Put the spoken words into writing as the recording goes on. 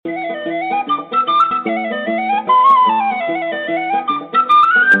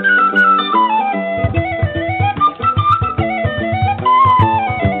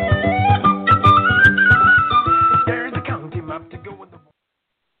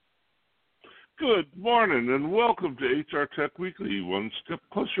Good morning and welcome to HRTech Weekly, One Step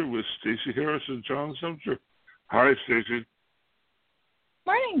Closer with Stacey Harris and John Sumter. Hi, Stacey.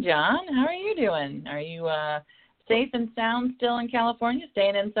 Morning, John. How are you doing? Are you safe and sound still in California,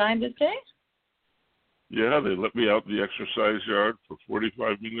 staying inside this day? Yeah, they let me out in the exercise yard for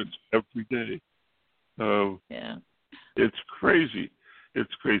 45 minutes every day. Yeah. It's crazy.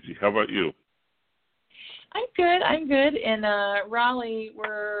 It's crazy. How about you? I'm good. In Raleigh,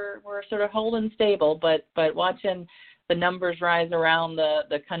 we're sort of holding stable, but watching the numbers rise around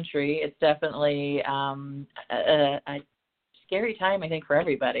the country, it's definitely a scary time, I think, for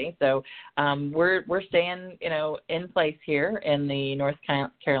everybody. So we're staying, in place here in the North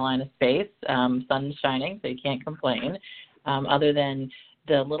Carolina space. Sun's shining, so you can't complain. Other than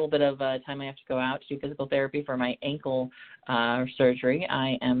the little bit of time I have to go out to do physical therapy for my ankle surgery,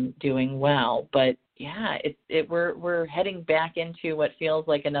 I am doing well. But yeah, we're heading back into what feels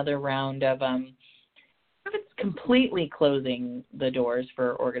like another round of it's completely closing the doors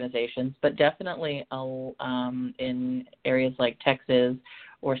for organizations, but definitely in areas like Texas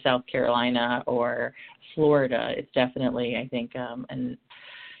or South Carolina or Florida, it's definitely, I think, and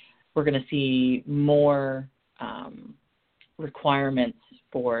we're going to see more requirements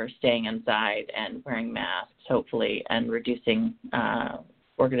for staying inside and wearing masks, hopefully, and reducing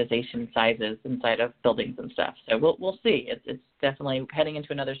organization sizes inside of buildings and stuff. So we'll see. It's definitely heading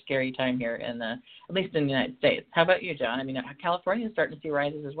into another scary time here at least in the United States. How about you, John? I mean, California is starting to see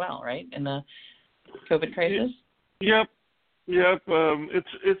rises as well, right, in the COVID crisis? Yep.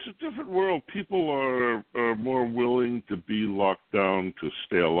 It's a different world. People are more willing to be locked down to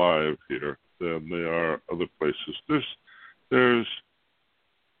stay alive here than they are other places. There's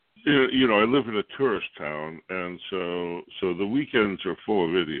I live in a tourist town, and so the weekends are full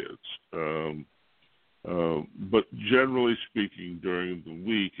of idiots. But generally speaking, during the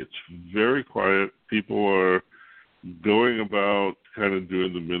week, it's very quiet. People are going about kind of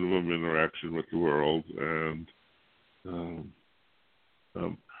doing the minimum interaction with the world, and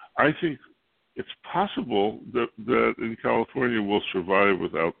I think it's possible that in California we'll survive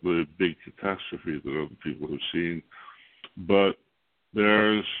without the big catastrophe that other people have seen. But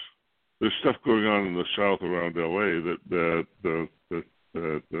there's stuff going on in the south around LA that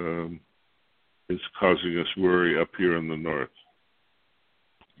is causing us worry up here in the north.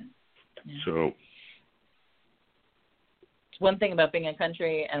 Yeah. So it's one thing about being a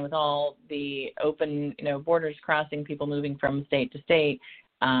country, and with all the open, borders crossing, people moving from state to state,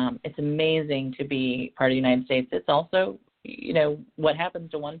 it's amazing to be part of the United States. It's also, what happens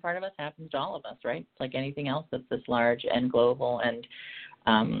to one part of us happens to all of us, right? It's like anything else that's this large and global and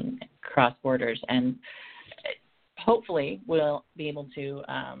cross borders. And hopefully we'll be able to,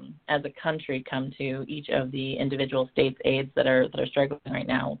 as a country, come to each of the individual states' aids that are struggling right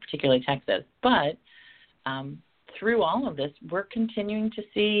now, particularly Texas. But through all of this, we're continuing to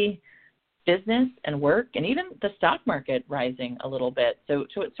see business and work and even the stock market rising a little bit. So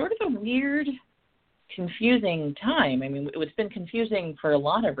it's sort of a weird, confusing time. I mean, it's been confusing for a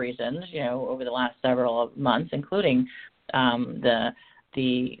lot of reasons, over the last several months, including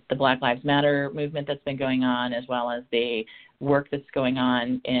the Black Lives Matter movement that's been going on, as well as the work that's going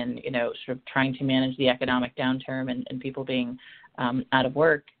on in, sort of trying to manage the economic downturn and people being out of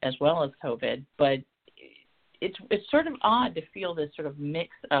work, as well as COVID. But it's sort of odd to feel this sort of mix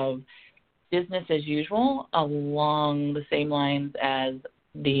of business as usual along the same lines as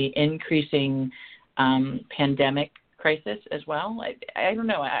the increasing pandemic crisis as well. I don't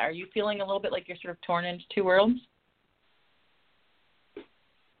know. Are you feeling a little bit like you're sort of torn into two worlds?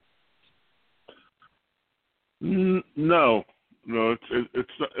 No,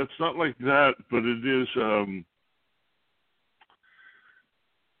 it's not like that. But it is.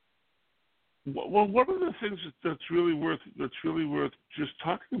 Well, one of the things that's really worth just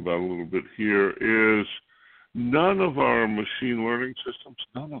talking about a little bit here is none of our machine learning systems,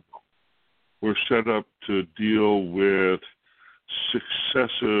 none of them, were set up to deal with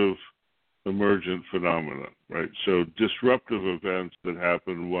successive emergent phenomena, right? So disruptive events that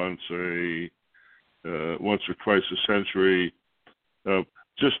happen once or twice a century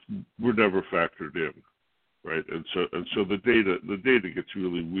just were never factored in, right? And so the data gets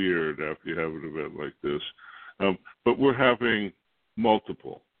really weird after you have an event like this. But we're having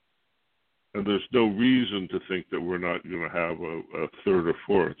multiple, and there's no reason to think that we're not going to have a third or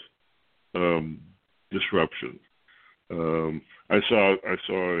fourth disruption. I saw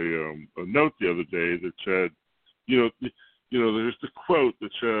a note the other day that said, there's the quote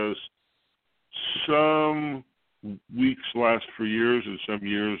that says, "Some weeks last for years and some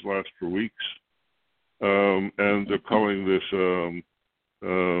years last for weeks," and they're calling this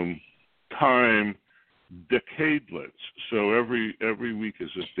time decadelets. So every week is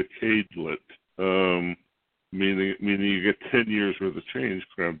a decadelet, meaning you get 10 years worth of change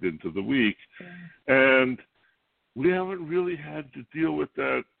crammed into the week. And we haven't really had to deal with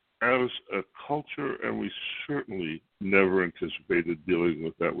that as a culture, and we certainly never anticipated dealing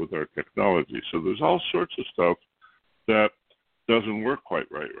with that with our technology. So there's all sorts of stuff that doesn't work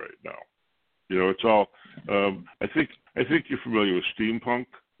quite right now. It's all. I think you're familiar with steampunk,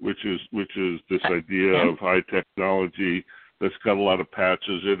 which is this idea of high technology that's got a lot of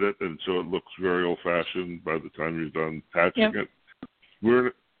patches in it, and so it looks very old-fashioned by the time you're done patching it.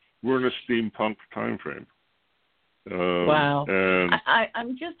 We're in a steampunk time frame. Wow. And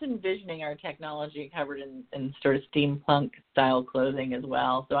I'm just envisioning our technology covered in sort of steampunk style clothing as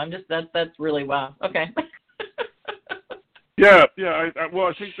well. So that's really wow. Okay. Yeah. I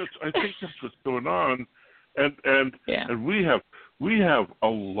think that's what's going on, and we have a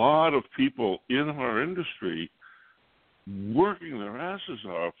lot of people in our industry working their asses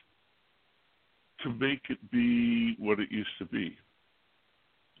off to make it be what it used to be.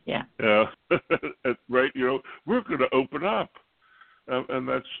 Yeah. Right. We're going to open up, and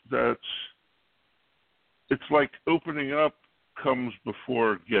that's. It's like opening up comes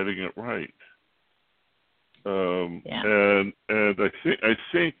before getting it right. And I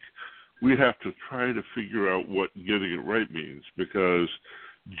think we have to try to figure out what getting it right means, because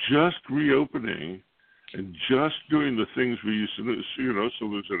just reopening and just doing the things we used to do, so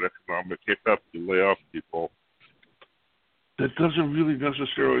there's an economic hiccup, you lay off people. That doesn't really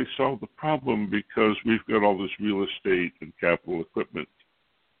necessarily solve the problem, because we've got all this real estate and capital equipment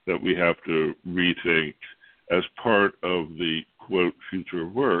that we have to rethink as part of the, quote, future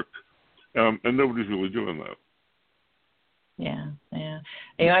of work, and nobody's really doing that. Yeah.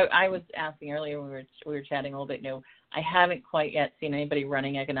 I was asking earlier when we were chatting a little bit. I haven't quite yet seen anybody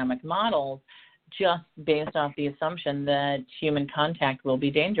running economic models just based off the assumption that human contact will be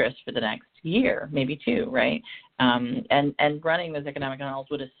dangerous for the next year, maybe two, right? And running those economic models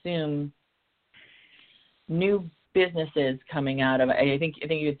would assume new businesses coming out of. I think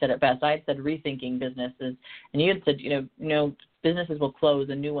you had said it best. I had said rethinking businesses, and you had said businesses will close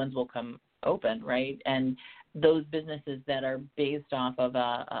and new ones will come open, right? And those businesses that are based off of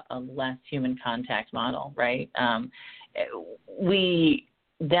a less human contact model, right?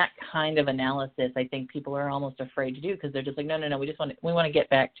 That kind of analysis, I think people are almost afraid to do, because they're just like, no, we want to get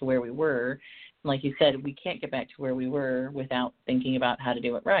back to where we were. And like you said, we can't get back to where we were without thinking about how to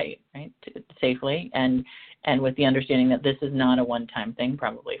do it right, safely, and with the understanding that this is not a one-time thing,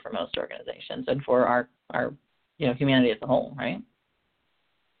 probably for most organizations and for our humanity as a whole, right?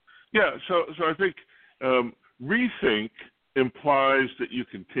 Yeah. So I think rethink implies that you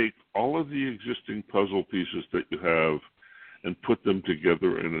can take all of the existing puzzle pieces that you have and put them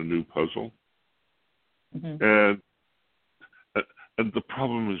together in a new puzzle. Mm-hmm. And the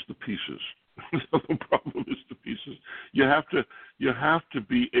problem is the pieces. The problem is the pieces. You have to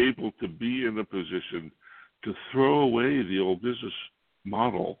be able to be in a position to throw away the old business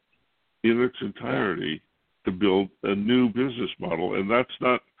model in its entirety to build a new business model, and that's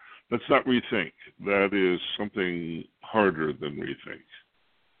not rethink. That is something harder than rethink.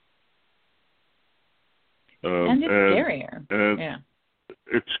 And it's scarier. And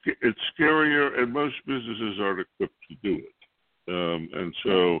it's scarier, and most businesses aren't equipped to do it. And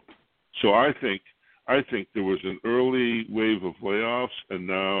so I think there was an early wave of layoffs, and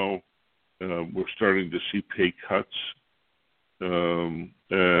now we're starting to see pay cuts, and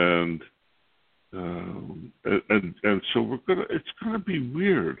so it's gonna be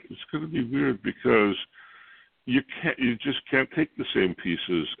weird. It's gonna be weird because you just can't take the same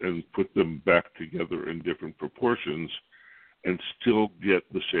pieces and put them back together in different proportions and still get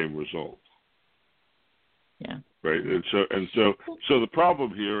the same result. Yeah. Right. And so the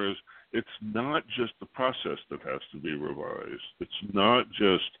problem here is it's not just the process that has to be revised. It's not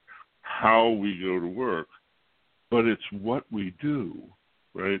just how we go to work, but it's what we do.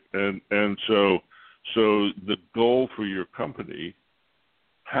 Right. And so the goal for your company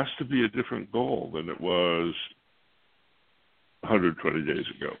has to be a different goal than it was 120 days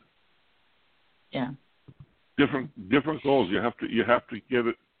ago. Yeah. Different goals. You have to get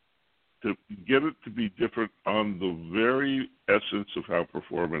it to be different on the very essence of how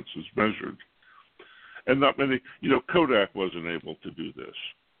performance is measured. And not many, Kodak wasn't able to do this.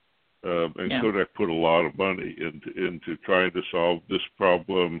 Kodak put a lot of money into trying to solve this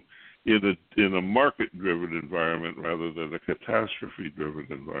problem in a market-driven environment rather than a catastrophe-driven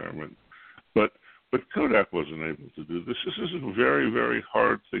environment. But Kodak wasn't able to do this. This is a very, very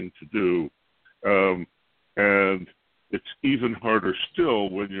hard thing to do, and it's even harder still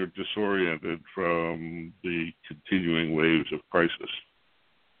when you're disoriented from the continuing waves of crisis.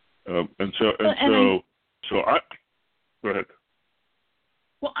 Go ahead.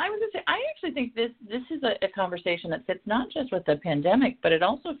 Well, I was going to say, I actually think this is a conversation that fits not just with the pandemic, but it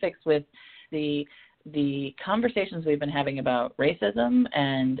also fits with the conversations we've been having about racism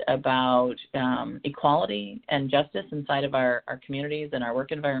and about equality and justice inside of our communities and our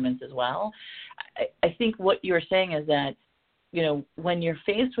work environments as well. I think what you're saying is that, when you're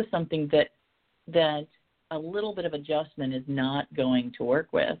faced with something that a little bit of adjustment is not going to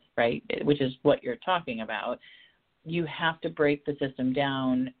work with, right, which is what you're talking about, you have to break the system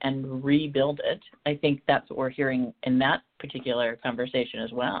down and rebuild it. I think that's what we're hearing in that particular conversation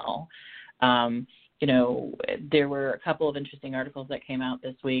as well. There were a couple of interesting articles that came out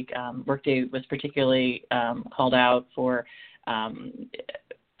this week. Workday was particularly called out for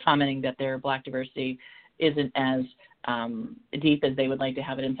commenting that their Black diversity isn't as deep as they would like to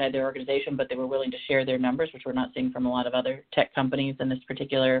have it inside their organization, but they were willing to share their numbers, which we're not seeing from a lot of other tech companies in this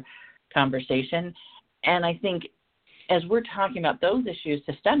particular conversation. And I think as we're talking about those issues,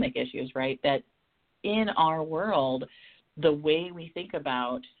 systemic issues, right, that in our world, the way we think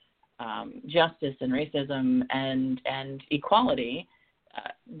about justice and racism and equality,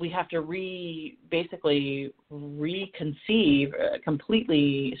 we have to basically reconceive,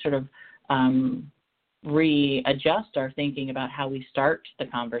 completely sort of readjust our thinking about how we start the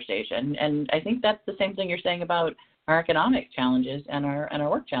conversation. And I think that's the same thing you're saying about our economic challenges and our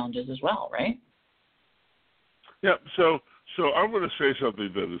work challenges as well, right? Yeah. So I'm going to say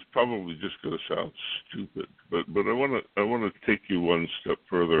something that is probably just going to sound stupid, but I want to take you one step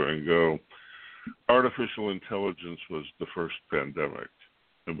further and go. Artificial intelligence was the first pandemic,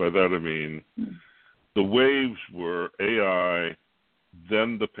 and by that I mean the waves were AI,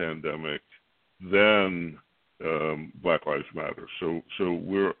 then the pandemic, then Black Lives Matter. So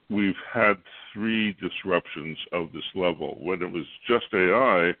we've had three disruptions of this level. When it was just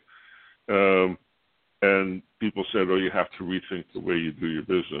AI, and people said, "Oh, you have to rethink the way you do your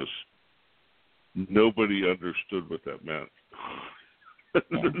business." Nobody understood what that meant.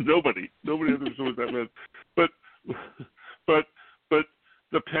 Nobody understood what that meant. But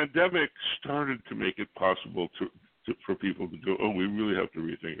the pandemic started to make it possible for people to go, "Oh, we really have to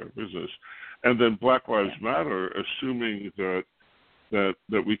rethink our business." And then Black Lives Matter, assuming that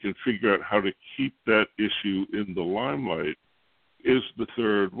we can figure out how to keep that issue in the limelight, is the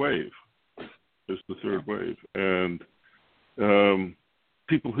third wave. And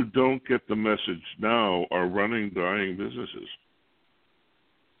people who don't get the message now are running dying businesses.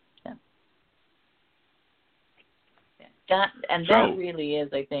 That really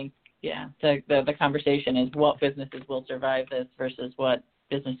is, I think, the conversation is what businesses will survive this versus what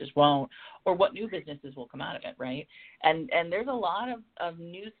businesses won't, or what new businesses will come out of it, right? And there's a lot of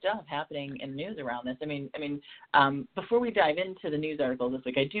new stuff happening in news around this. I mean, before we dive into the news article this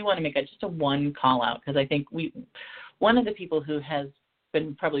week, I do want to make just a one call out, because I think one of the people who has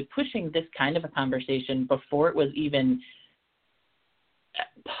been probably pushing this kind of a conversation before it was even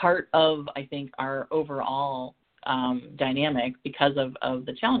part of, I think, our overall dynamic because of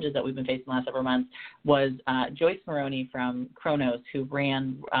the challenges that we've been facing the last several months was Joyce Maroney from Kronos, who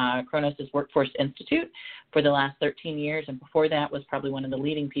ran Kronos' Workforce Institute for the last 13 years. And before that was probably one of the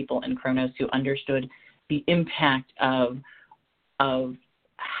leading people in Kronos who understood the impact of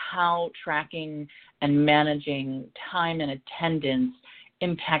how tracking and managing time and attendance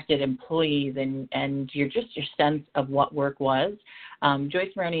impacted employees and your sense of what work was.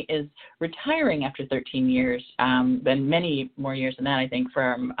 Joyce Maroney is retiring after 13 years, and many more years than that, I think,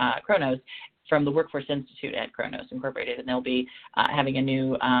 from Kronos, from the Workforce Institute at Kronos Incorporated, and they'll be having a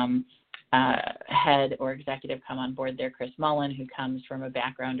new head or executive come on board there, Chris Mullen, who comes from a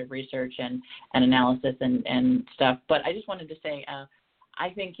background of research and analysis and stuff. But I just wanted to say, I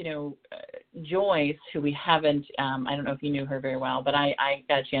think, Joyce, who we haven't, I don't know if you knew her very well, but I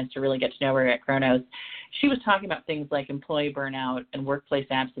got a chance to really get to know her at Kronos. She was talking about things like employee burnout and workplace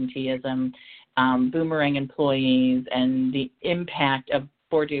absenteeism, boomerang employees, and the impact of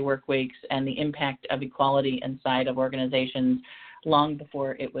 4-day work weeks and the impact of equality inside of organizations long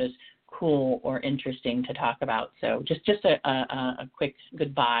before it was cool or interesting to talk about. So just a quick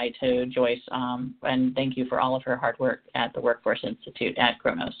goodbye to Joyce, and thank you for all of her hard work at the Workforce Institute at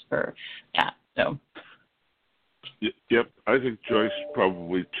Kronos for that. So. Yep, I think Joyce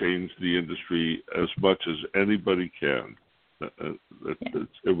probably changed the industry as much as anybody can.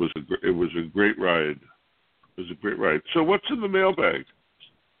 It was a great ride. It was a great ride. So what's in the mailbag?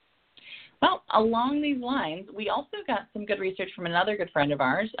 Well, along these lines, we also got some good research from another good friend of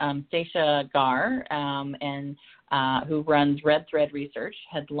ours, Stacey Gar, who runs Red Thread Research,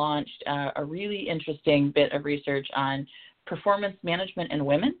 had launched a really interesting bit of research on performance management in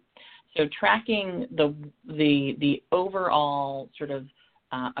women. So tracking the overall sort of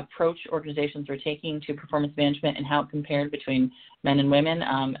approach organizations were taking to performance management and how it compared between men and women.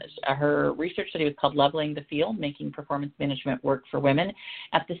 Her research study was called Leveling the Field, Making Performance Management Work for Women.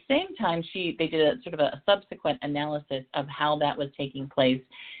 At the same time, they did a sort of a subsequent analysis of how that was taking place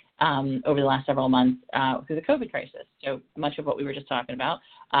over the last several months through the COVID crisis. So much of what we were just talking about.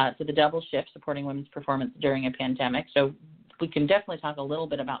 So the double shift, supporting women's performance during a pandemic. So we can definitely talk a little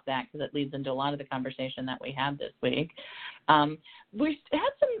bit about that because it leads into a lot of the conversation that we had this week. We had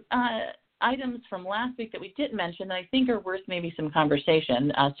some items from last week that we didn't mention that I think are worth maybe some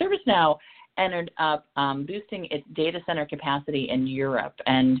conversation. ServiceNow ended up boosting its data center capacity in Europe.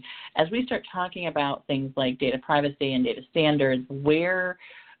 And as we start talking about things like data privacy and data standards, where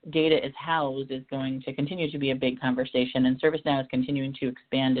data is housed is going to continue to be a big conversation, and ServiceNow is continuing to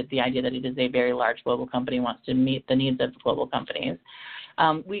expand it, the idea that it is a very large global company, wants to meet the needs of global companies.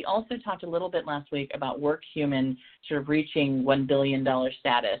 We also talked a little bit last week about WorkHuman sort of reaching $1 billion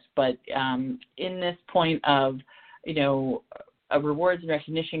status, but in this point of, a rewards and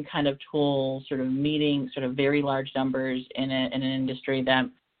recognition kind of tool, sort of meeting sort of very large numbers in an industry that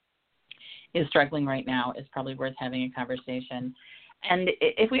is struggling right now, is probably worth having a conversation. And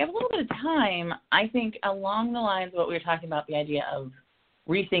if we have a little bit of time, I think along the lines of what we were talking about, the idea of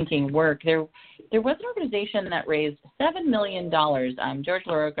rethinking work, there was an organization that raised $7 million. George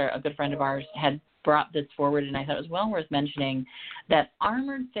LaRocca, a good friend of ours, had brought this forward, and I thought it was well worth mentioning that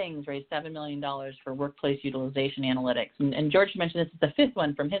Armored Things raised $7 million for workplace utilization analytics. And George mentioned this is the fifth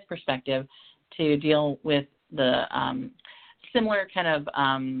one from his perspective to deal with the similar kind of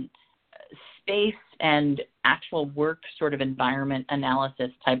space and actual work sort of environment analysis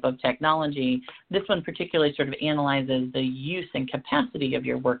type of technology. This one particularly sort of analyzes the use and capacity of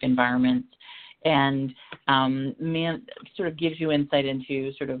your work environments and sort of gives you insight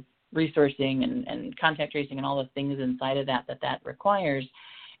into sort of resourcing and contact tracing and all the things inside of that requires.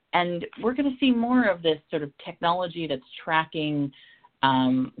 And we're going to see more of this sort of technology that's tracking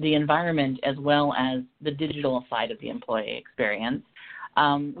the environment as well as the digital side of the employee experience.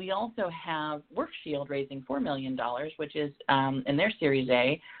 We also have WorkShield raising $4 million, which is in their Series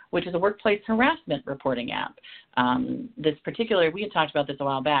A, which is a workplace harassment reporting app. This particular, we had talked about this a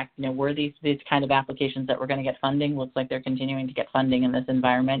while back, were these kind of applications that were going to get funding? Looks like they're continuing to get funding in this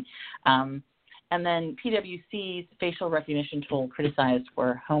environment. And then PwC's facial recognition tool criticized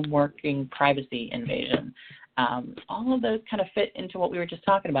for home working privacy invasion. All of those kind of fit into what we were just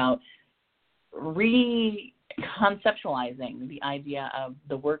talking about, conceptualizing the idea of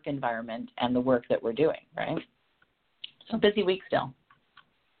the work environment and the work that we're doing, right? So busy week still.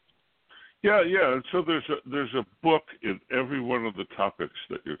 Yeah. So there's a book in every one of the topics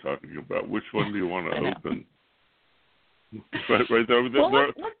that you're talking about. Which one do you want to open? Right there.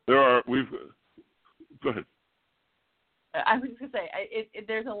 There are. Go ahead. I was going to say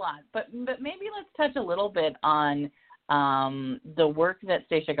there's a lot, but maybe let's touch a little bit on the work that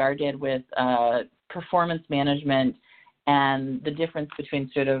Stacey Gar did with performance management and the difference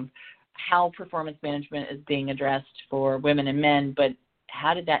between sort of how performance management is being addressed for women and men, but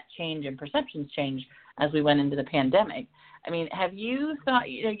how did that change and perceptions change as we went into the pandemic? I mean, have you thought,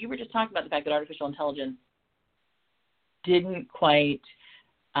 you were just talking about the fact that artificial intelligence didn't quite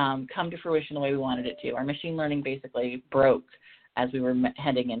come to fruition the way we wanted it to. Our machine learning basically broke as we were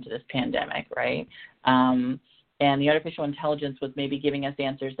heading into this pandemic, right? And the artificial intelligence was maybe giving us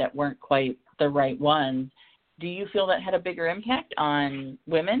answers that weren't quite the right ones. Do you feel that had a bigger impact on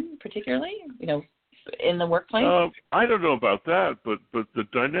women, particularly, in the workplace? I don't know about that, but the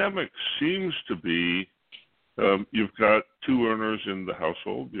dynamic seems to be you've got two earners in the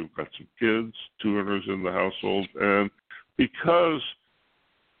household, you've got some kids, two earners in the household, and because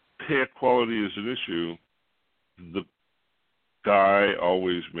pay equality is an issue, the guy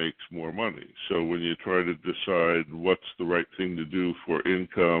always makes more money. So when you try to decide what's the right thing to do for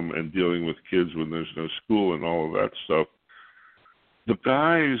income and dealing with kids when there's no school and all of that stuff, the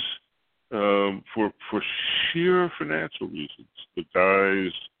guys, for sheer financial reasons, the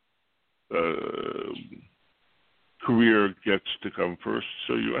guy's career gets to come first.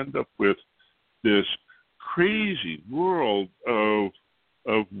 So you end up with this crazy world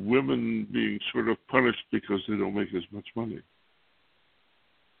of women being sort of punished because they don't make as much money.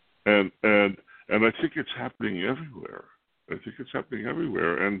 And I think it's happening everywhere. I think it's happening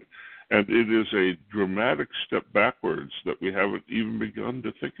everywhere, and it is a dramatic step backwards that we haven't even begun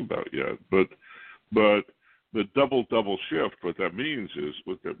to think about yet. But the double shift, what that means is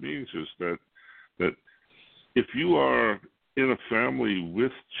that if you are in a family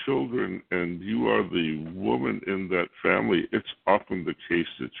with children and you are the woman in that family, it's often the case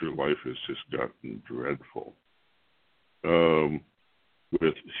that your life has just gotten dreadful,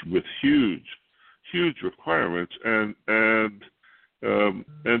 with huge requirements, and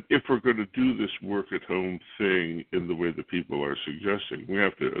if we're going to do this work at home thing in the way that people are suggesting, we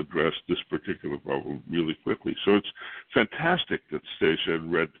have to address this particular problem really quickly. So it's fantastic that Stacey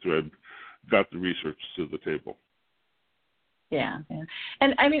and Red Thread got the research to the table. Yeah.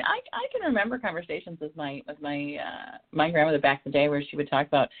 And I mean, I can remember conversations with my grandmother back in the day where she would talk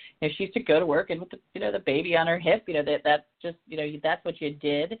about, she used to go to work and with the baby on her hip, that's just, that's what you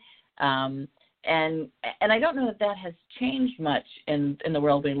did. And I don't know that has changed much in the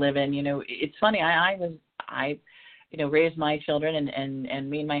world we live in. It's funny. I raised my children, and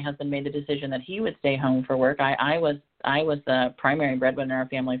me and my husband made the decision that he would stay home for work. I was the primary breadwinner in our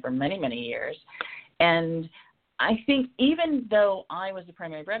family for many, many years. And I think even though I was the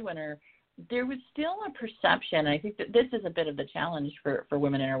primary breadwinner, there was still a perception. I think that this is a bit of the challenge for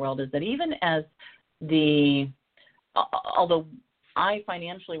women in our world, is that even as although I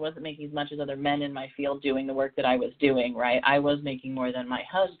financially wasn't making as much as other men in my field doing the work that I was doing, right? I was making more than my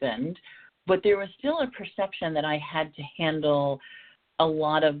husband, but there was still a perception that I had to handle a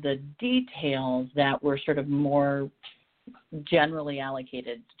lot of the details that were sort of more generally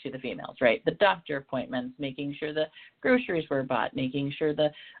allocated to the females, right? The doctor appointments, making sure the groceries were bought, making sure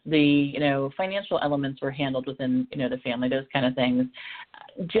the financial elements were handled within, the family, those kind of things,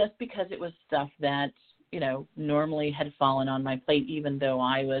 just because it was stuff that, normally had fallen on my plate, even though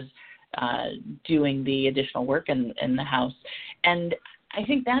I was doing the additional work in the house. And I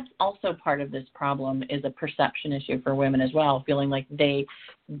think that's also part of this problem, is a perception issue for women as well, feeling like they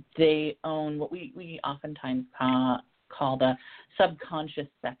own what we oftentimes call the subconscious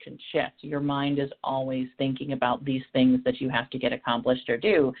second shift. Your mind is always thinking about these things that you have to get accomplished or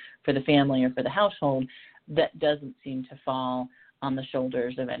do for the family or for the household that doesn't seem to fall on the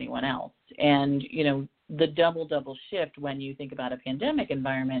shoulders of anyone else. And, the double shift when you think about a pandemic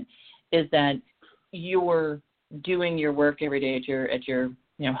environment is that you're doing your work every day at your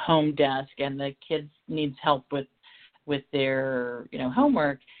home desk, and the kids needs help with their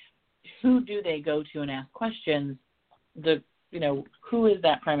homework. Who do they go to and ask questions? Who is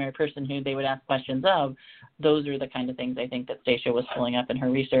that primary person who they would ask questions of? Those are the kind of things I think that Stacey was pulling up in her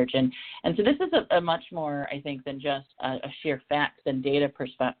research. And so this is a much more, I think, than just a sheer facts and data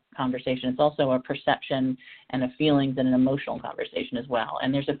conversation. It's also a perception and a feelings and an emotional conversation as well.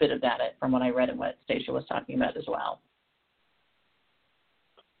 And there's a bit of that from what I read and what Stacey was talking about as well.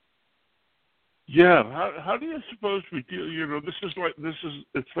 Yeah, how do you suppose we deal?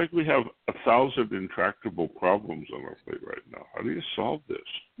 It's like we have 1,000 intractable problems on our plate right now. How do you solve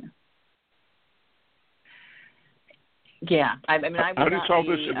this? Yeah, I mean, how do you solve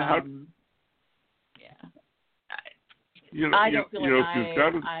this? I don't feel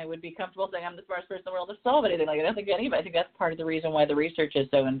like I would be comfortable saying I'm the smartest person in the world to solve anything like that. I don't think anybody. I think that's part of the reason why the research is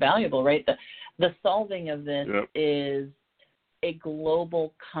so invaluable, right? The solving of this is a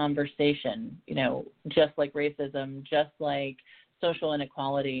global conversation, just like racism, just like social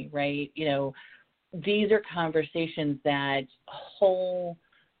inequality, right? These are conversations that whole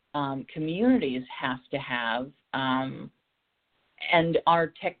communities have to have, and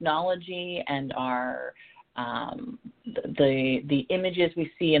our technology and our the images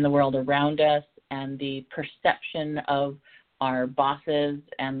we see in the world around us, and the perception of our bosses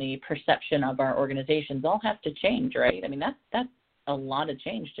and the perception of our organizations all have to change, right? I mean, that's a lot of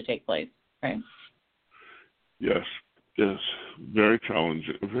change to take place, right? Yes, very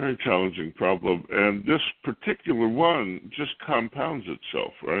challenging problem, and this particular one just compounds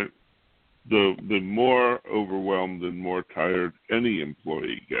itself, right? The more overwhelmed and more tired any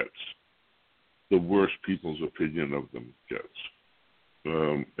employee gets, the worse people's opinion of them gets,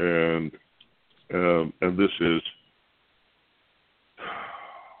 and this is.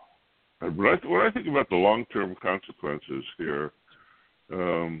 When I think about the long-term consequences here,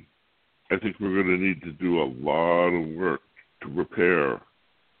 I think we're going to need to do a lot of work to repair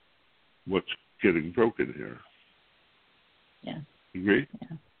what's getting broken here. Yeah. Agree?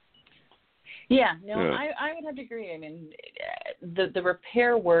 Yeah. I would have to agree. I mean, the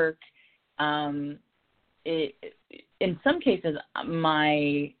repair work, in some cases,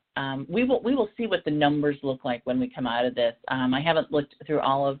 we will see what the numbers look like when we come out of this. I haven't looked through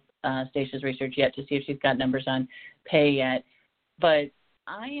all of Stacey's research yet to see if she's got numbers on pay yet. But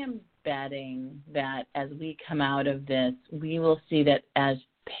I am betting that as we come out of this, we will see that as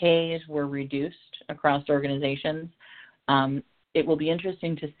pays were reduced across organizations, it will be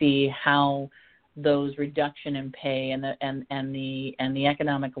interesting to see how those reduction in pay and the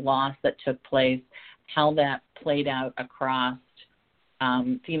economic loss that took place, how that played out across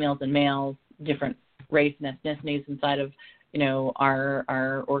females and males, different race and ethnicities inside of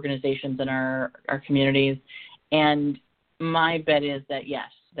our organizations and our communities. And my bet is that yes,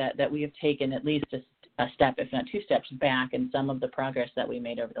 that we have taken at least a step, if not 2 steps back in some of the progress that we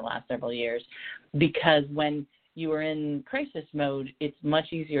made over the last several years, because when you are in crisis mode, it's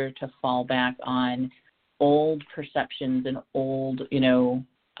much easier to fall back on old perceptions and old,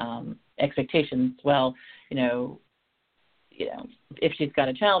 expectations. Well, if she's got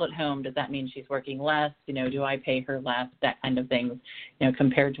a child at home, does that mean she's working less? Do I pay her less? That kind of thing,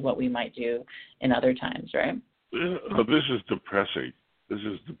 compared to what we might do in other times, right? Oh, this is depressing.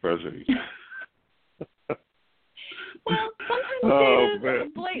 Well, sometimes data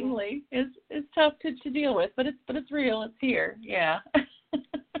blatantly is tough to deal with, but it's real. It's here. Yeah.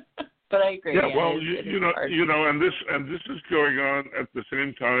 But I agree. Yeah. Well, and this is going on at the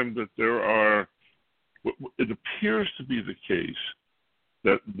same time that there are. It appears to be the case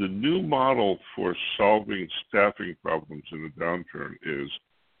that the new model for solving staffing problems in a downturn is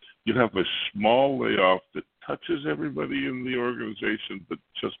you have a small layoff that touches everybody in the organization, but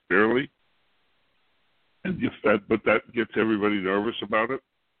just barely. But that gets everybody nervous about it.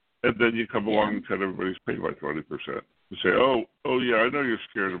 And then you come along and cut everybody's pay by 20%. You say, oh yeah, I know you're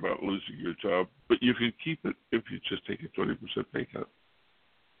scared about losing your job, but you can keep it if you just take a 20% pay cut.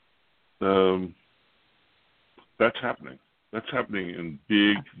 That's happening. That's happening in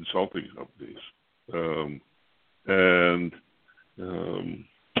big consulting companies.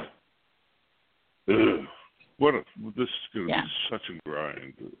 This is going to be such a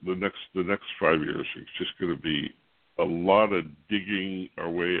grind. The next 5 years is just going to be a lot of digging our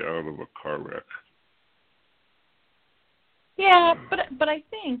way out of a car wreck. Yeah, but I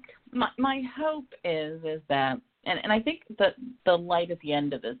think my hope is that, and I think that the light at the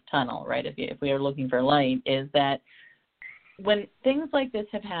end of this tunnel, right? If we are looking for light, is that when things like this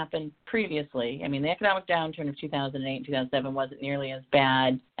have happened previously, I mean, the economic downturn of 2008 and 2007 wasn't nearly as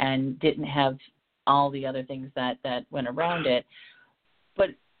bad and didn't have all the other things that went around it. But,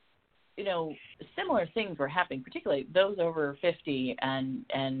 similar things were happening, particularly those over 50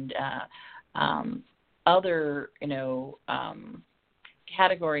 and other,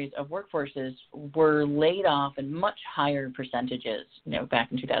 categories of workforces were laid off in much higher percentages,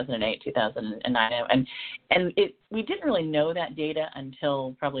 back in 2008, 2009. And we didn't really know that data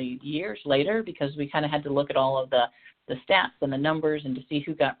until probably years later, because we kind of had to look at all of the stats and the numbers and to see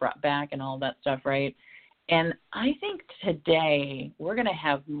who got brought back and all that stuff, right? And I think today we're going to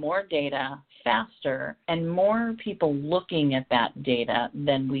have more data faster and more people looking at that data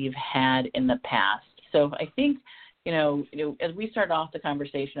than we've had in the past. So I think, as we start off the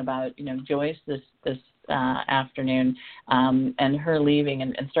conversation about, Joyce this afternoon and her leaving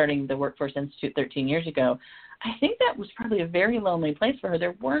and starting the Workforce Institute 13 years ago, I think that was probably a very lonely place for her.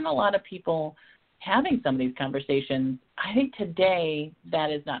 There weren't a lot of people having some of these conversations. I think today that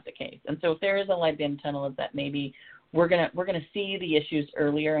is not the case. And so if there is a light at the end of the tunnel, is that maybe we're gonna see the issues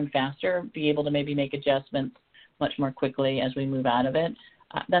earlier and faster, be able to maybe make adjustments much more quickly as we move out of it.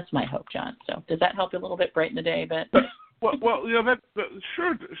 That's my hope, John. So does that help you a little bit brighten the day a bit? Well, yeah, that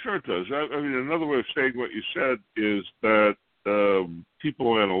sure it does. I mean, another way of saying what you said is that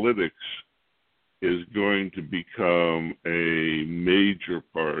people analytics is going to become a major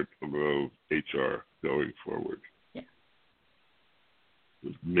part of HR going forward. Yeah. A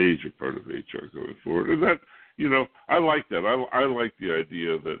major part of HR going forward. And that, I like that. I like the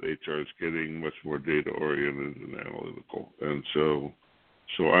idea that HR is getting much more data-oriented and analytical. And so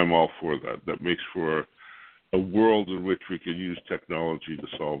I'm all for that. That makes for a world in which we can use technology to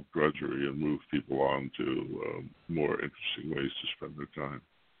solve drudgery and move people on to more interesting ways to spend their time.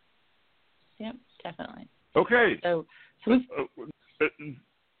 Yep, definitely. Okay. So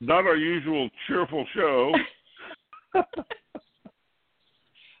not our usual cheerful show. But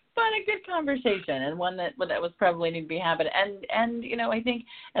a good conversation, and one that was probably need to be had. And I think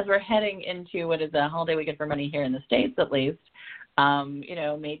as we're heading into what is a holiday weekend for many here in the States, at least,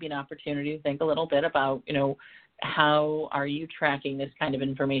 maybe an opportunity to think a little bit about, how are you tracking this kind of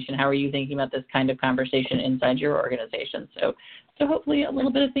information? How are you thinking about this kind of conversation inside your organization? So hopefully a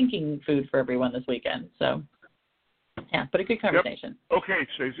little bit of thinking food for everyone this weekend. So, yeah, but a good conversation. Yep. Okay,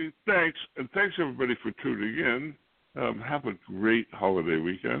 Stacey, thanks. And thanks, everybody, for tuning in. Have a great holiday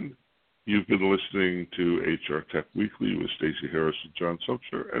weekend. You've been listening to HRTech Weekly with Stacey Harris and John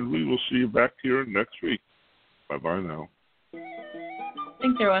Sumser, and we will see you back here next week. Bye-bye now.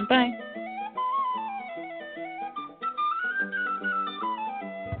 Thanks, everyone. Bye.